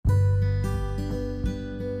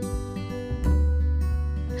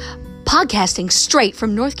Podcasting straight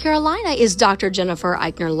from North Carolina is Dr. Jennifer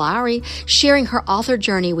Eichner Lowry, sharing her author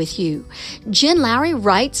journey with you. Jen Lowry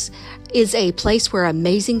Writes is a place where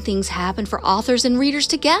amazing things happen for authors and readers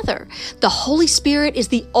together. The Holy Spirit is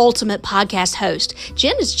the ultimate podcast host.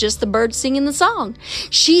 Jen is just the bird singing the song.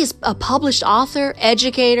 She is a published author,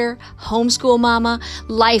 educator, homeschool mama,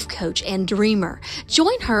 life coach, and dreamer.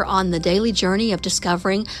 Join her on the daily journey of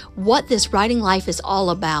discovering what this writing life is all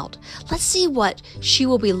about. Let's see what she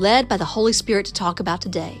will be led by the Holy Spirit to talk about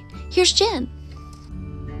today. Here's Jen.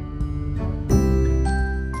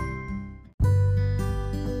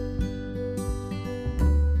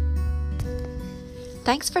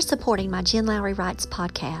 Thanks for supporting my Jen Lowry Writes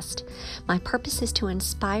podcast. My purpose is to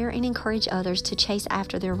inspire and encourage others to chase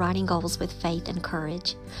after their writing goals with faith and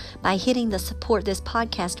courage. By hitting the support this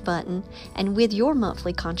podcast button and with your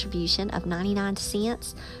monthly contribution of 99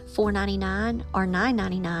 cents, $4.99, or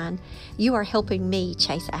 $9.99, you are helping me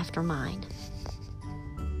chase after mine.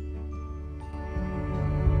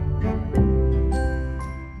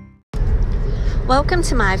 Welcome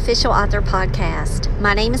to my official author podcast.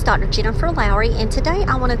 My name is Dr. Jennifer Lowry, and today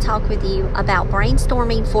I want to talk with you about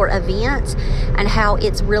brainstorming for events and how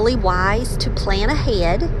it's really wise to plan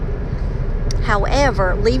ahead.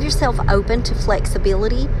 However, leave yourself open to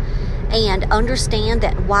flexibility and understand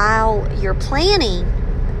that while you're planning,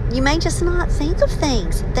 you may just not think of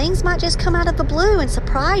things. Things might just come out of the blue and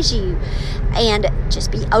surprise you, and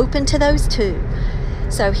just be open to those too.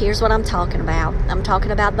 So here's what I'm talking about. I'm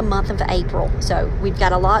talking about the month of April. So we've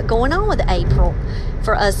got a lot going on with April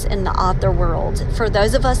for us in the author world. For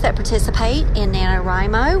those of us that participate in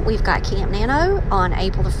NaNoWriMo, we've got Camp Nano on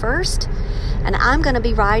April the 1st. And I'm going to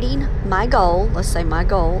be writing my goal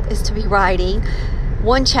is to be writing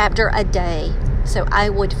one chapter a day. So I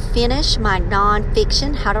would finish my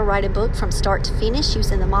nonfiction, How to Write a Book from Start to Finish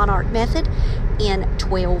using the Monarch Method in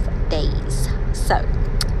 12 days. So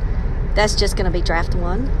that's just going to be draft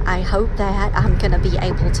one. I hope that I'm going to be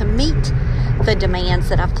able to meet the demands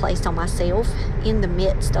that I've placed on myself in the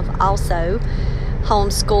midst of also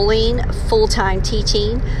homeschooling, full-time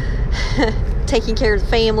teaching, taking care of the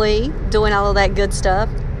family, doing all of that good stuff,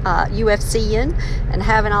 UFCing, and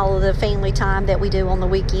having all of the family time that we do on the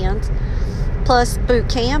weekends, plus boot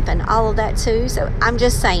camp and all of that too. So I'm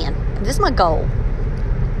just saying, this is my goal.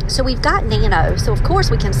 So we've got Nano. So of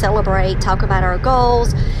course we can celebrate, talk about our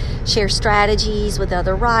goals, share strategies with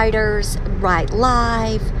other writers, write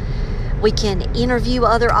live. We can interview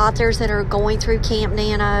other authors that are going through Camp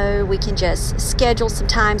Nano. We can just schedule some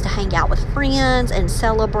times to hang out with friends and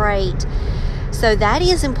celebrate. So that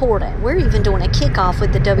is important. We're even doing a kickoff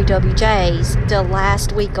with the WWJs the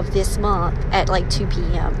last week of this month at like 2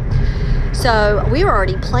 p.m. So we're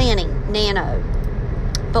already planning Nano.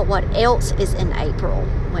 But what else is in April?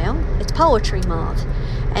 Well, it's Poetry Month.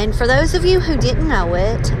 And for those of you who didn't know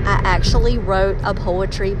it, I actually wrote a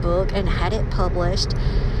poetry book and had it published.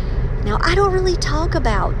 Now, I don't really talk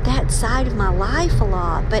about that side of my life a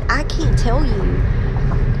lot, but I can't tell you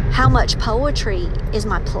how much poetry is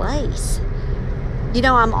my place. You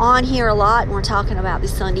know, I'm on here a lot and we're talking about The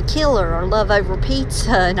Sunday Killer or Love Over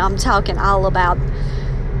Pizza, and I'm talking all about,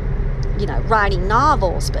 writing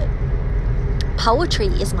novels, but poetry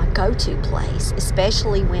is my go-to place,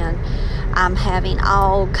 especially when I'm having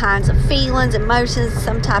all kinds of feelings, emotions,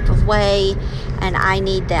 some type of way, and I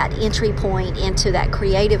need that entry point into that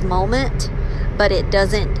creative moment, but it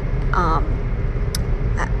doesn't,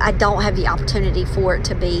 I don't have the opportunity for it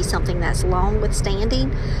to be something that's long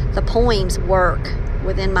withstanding. The poems work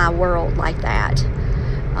within my world like that.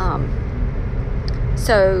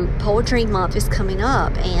 So Poetry Month is coming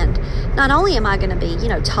up, and not only am I going to be,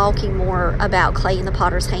 talking more about Clay in the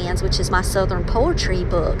Potter's Hands, which is my Southern poetry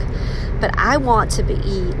book, but I want to be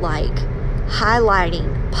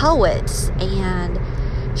highlighting poets and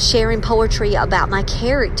sharing poetry about my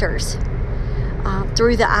characters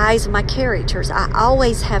through the eyes of my characters. I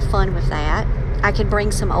always have fun with that. I can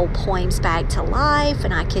bring some old poems back to life,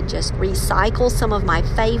 and I can just recycle some of my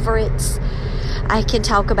favorites. I can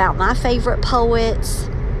talk about my favorite poets.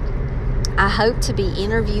 I hope to be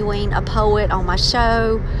interviewing a poet on my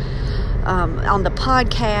show, on the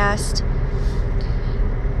podcast.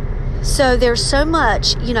 So there's so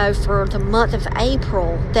much, for the month of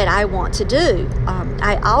April that I want to do.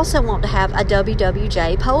 I also want to have a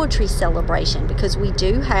WWJ poetry celebration because we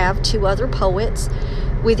do have 2 other poets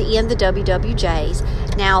within the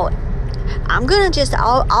WWJs. Now, I'm going to just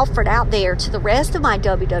offer it out there to the rest of my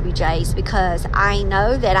WWJs because I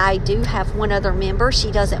know that I do have one other member.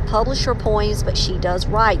 She doesn't publish her poems, but she does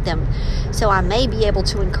write them. So I may be able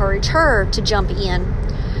to encourage her to jump in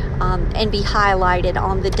and be highlighted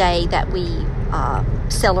on the day that we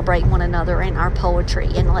celebrate one another in our poetry,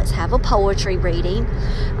 and let's have a poetry reading.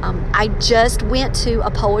 I just went to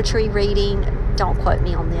a poetry reading, don't quote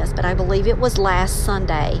me on this, but I believe it was last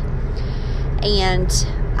Sunday, and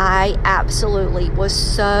I absolutely was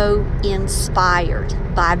so inspired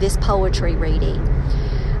by this poetry reading.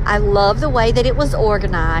 I love the way that it was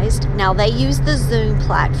organized. Now, they use the Zoom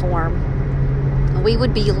platform. We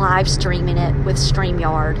would be live streaming it with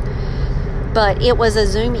StreamYard, but it was a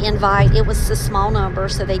Zoom invite. It was a small number,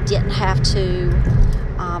 so they didn't have to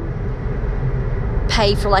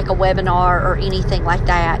pay for like a webinar or anything like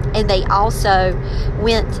that. And they also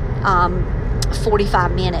went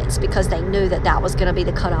 45 minutes because they knew that that was going to be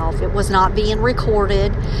the cutoff. It was not being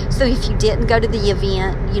recorded, so if you didn't go to the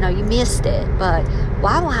event, you missed it. But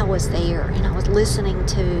while I was there and I was listening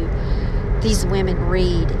to these women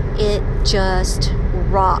read, it just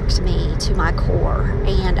rocked me to my core,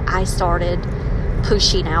 and I started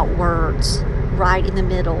pushing out words right in the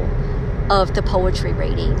middle of the poetry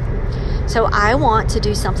reading. So I want to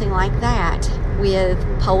do something like that with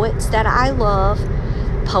poets that I love,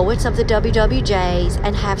 poets of the WWJs,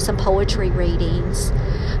 and have some poetry readings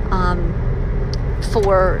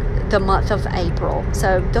for the month of April.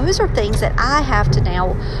 So those are things that I have to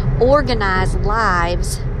now organize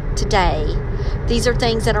lives today. These are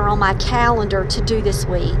things that are on my calendar to do this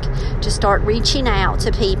week, to start reaching out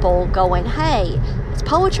to people going, hey, it's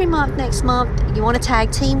Poetry Month next month. You want to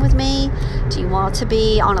tag team with me? Do you want to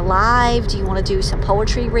be on a live? Do you want to do some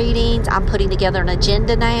poetry readings? I'm putting together an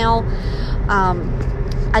agenda now.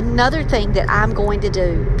 Another thing that I'm going to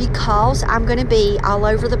do, because I'm going to be all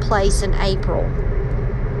over the place in April,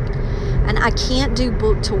 and I can't do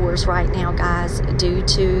book tours right now, guys, due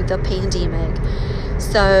to the pandemic.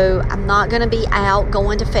 So I'm not going to be out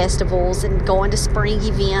going to festivals and going to spring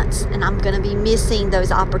events, and I'm going to be missing those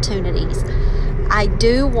opportunities. I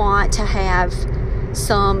do want to have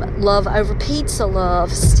some Love Over Pizza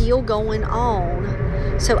love still going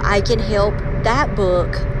on, so I can help that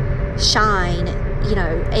book shine,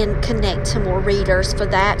 and connect to more readers for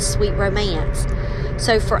that sweet romance.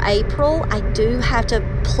 So for April, I do have to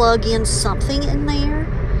plug in something in there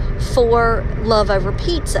for Love Over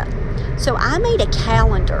Pizza. So I made a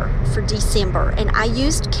calendar for December, and I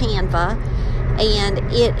used Canva, and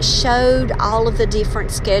it showed all of the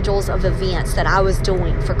different schedules of events that I was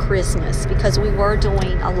doing for Christmas, because we were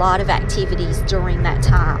doing a lot of activities during that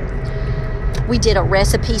time. We did a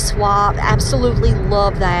recipe swap. Absolutely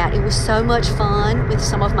love that. It was so much fun with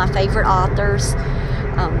some of my favorite authors.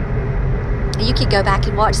 You could go back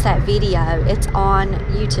and watch that video. It's on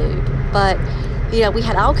YouTube. But, we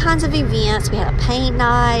had all kinds of events. We had a paint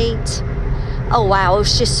night. Oh, wow. It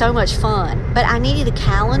was just so much fun. But I needed a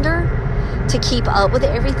calendar to keep up with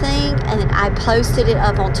everything, and then I posted it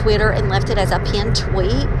up on Twitter and left it as a pinned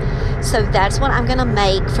tweet. So that's what I'm going to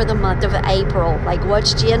make for the month of April. Like,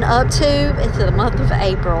 what's Jen up to for the month of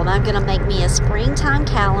April? And I'm going to make me a springtime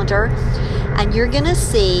calendar, and you're going to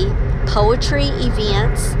see poetry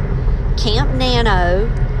events, Camp Nano,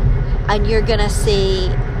 and you're going to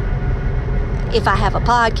see if I have a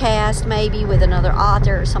podcast maybe with another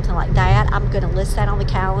author or something like that. I'm going to list that on the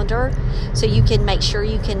calendar so you can make sure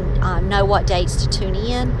you can know what dates to tune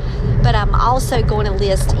in. But I'm also going to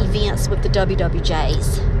list events with the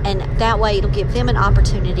WWJs, and that way it'll give them an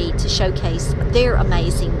opportunity to showcase their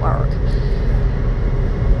amazing work.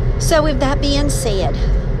 So with that being said,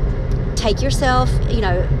 take yourself,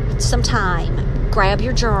 some time, grab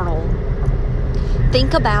your journal,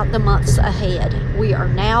 think about the months ahead. We are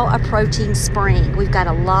now approaching spring. We've got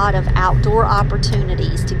a lot of outdoor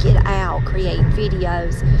opportunities to get out, create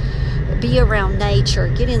videos, be around nature,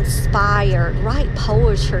 get inspired, write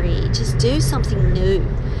poetry, just do something new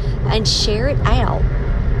and share it out.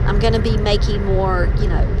 I'm going to be making more,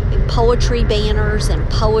 poetry banners and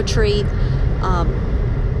poetry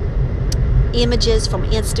images from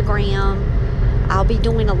Instagram. I'll be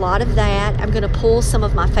doing a lot of that. I'm going to pull some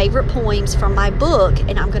of my favorite poems from my book,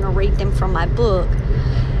 and I'm going to read them from my book.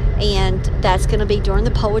 And that's going to be during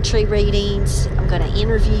the poetry readings. I'm going to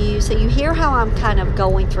interview. So you hear how I'm kind of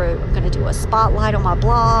going through. I'm going to do a spotlight on my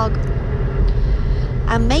blog.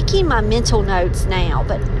 I'm making my mental notes now.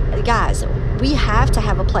 But guys, we have to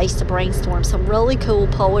have a place to brainstorm some really cool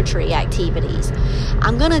poetry activities.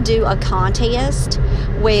 I'm going to do a contest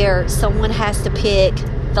where someone has to pick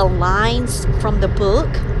the lines from the book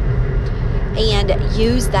and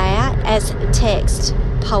use that as text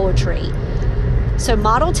poetry. So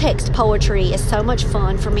model text poetry is so much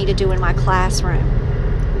fun for me to do in my classroom.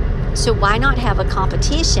 So why not have a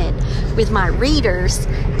competition with my readers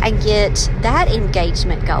and get that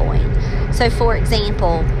engagement going? So for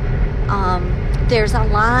example, there's a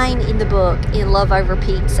line in the book, in Love Over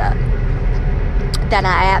Pizza, that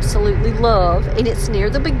I absolutely love, and it's near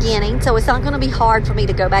the beginning, so it's not going to be hard for me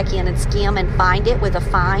to go back in and skim and find it with a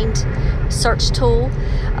find search tool.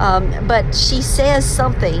 But she says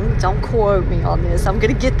something, don't quote me on this, I'm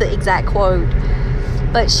going to get the exact quote,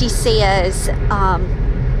 but she says,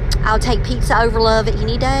 I'll take pizza over love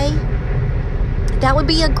any day. That would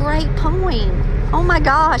be a great poem. Oh my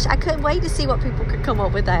gosh, I couldn't wait to see what people could come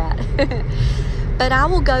up with that. But I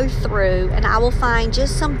will go through and I will find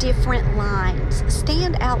just some different lines,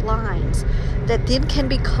 standout lines, that then can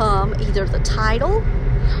become either the title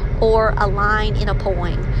or a line in a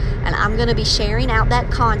poem. And I'm going to be sharing out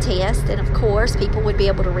that contest, and of course people would be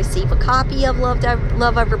able to receive a copy of Love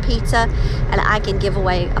Over Pizza, and I can give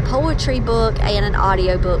away a poetry book and an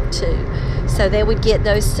audio book too. So they would get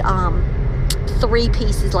those 3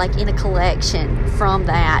 pieces like in a collection from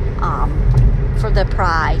that for the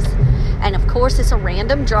prize. And of course it's a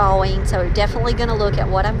random drawing, so we're definitely going to look at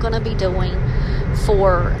what I'm going to be doing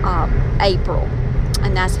for April,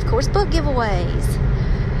 and that's of course book giveaways.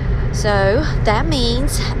 So that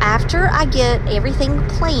means after I get everything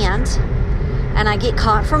planned and I get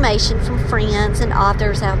confirmation from friends and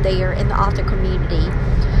authors out there in the author community,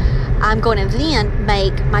 I'm going to then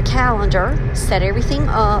make my calendar, set everything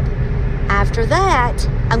up. After that,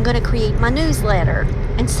 I'm going to create my newsletter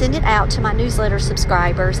and send it out to my newsletter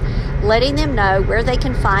subscribers, letting them know where they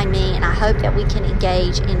can find me, and I hope that we can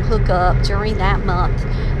engage and hook up during that month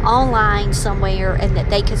online somewhere, and that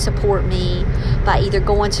they can support me by either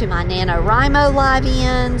going to my NaNoWriMo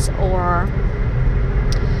live-ins or,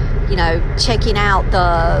 checking out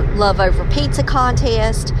the Love Over Pizza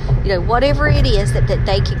contest, whatever it is that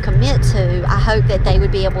they can commit to. I hope that they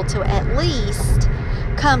would be able to at least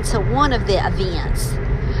come to one of the events,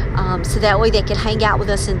 so that way they can hang out with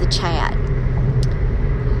us in the chat.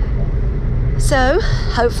 So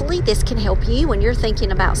hopefully this can help you when you're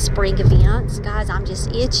thinking about spring events. Guys, I'm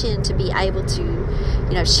just itching to be able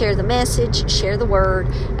to, share the message, share the word,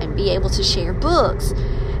 and be able to share books.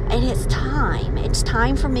 And it's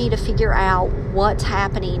time for me to figure out what's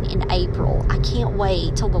happening in April. I can't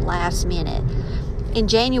wait till the last minute. In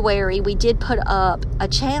January, we did put up a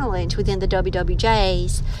challenge within the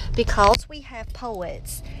WWJs because we have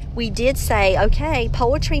poets. We did say, okay,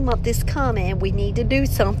 Poetry Month is coming. We need to do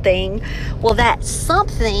something. Well, that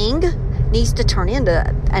something needs to turn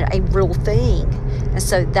into a real thing. And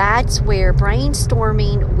so that's where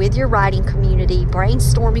brainstorming with your writing community,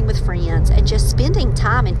 brainstorming with friends, and just spending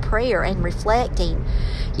time in prayer and reflecting,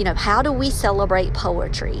 how do we celebrate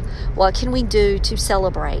poetry? What can we do to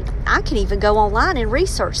celebrate? I can even go online and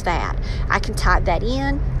research that. I can type that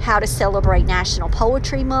in, how to celebrate National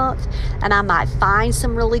Poetry Month, and I might find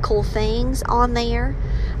some really cool things on there.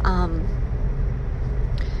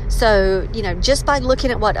 So, just by looking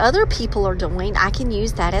at what other people are doing, I can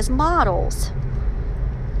use that as models.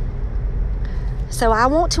 So I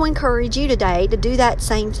want to encourage you today to do that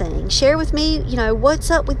same thing. Share with me,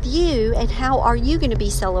 what's up with you and how are you going to be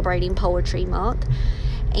celebrating Poetry Month?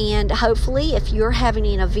 And hopefully if you're having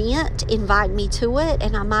an event, invite me to it,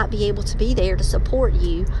 and I might be able to be there to support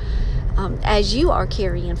you as you are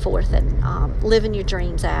carrying forth and living your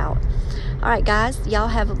dreams out. All right, guys, y'all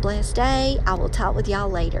have a blessed day. I will talk with y'all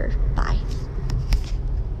later. Bye.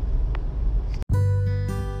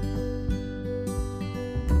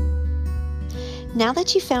 Now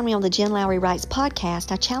that you found me on the Jen Lowry Writes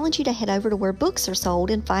podcast, I challenge you to head over to where books are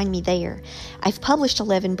sold and find me there. I've published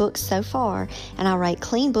 11 books so far, and I write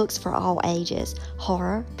clean books for all ages.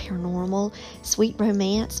 Horror, paranormal, sweet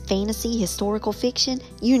romance, fantasy, historical fiction,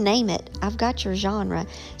 you name it. I've got your genre.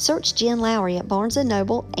 Search Jen Lowry at Barnes &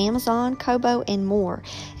 Noble, Amazon, Kobo, and more.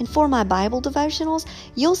 And for my Bible devotionals,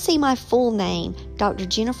 you'll see my full name, Dr.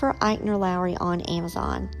 Jennifer Eichner Lowry, on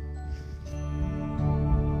Amazon.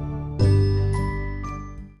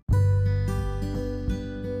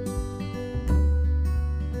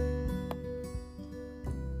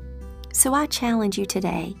 So I challenge you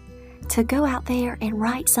today to go out there and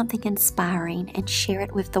write something inspiring and share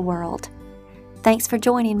it with the world. Thanks for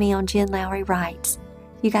joining me on Jen Lowry Writes.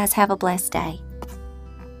 You guys have a blessed day.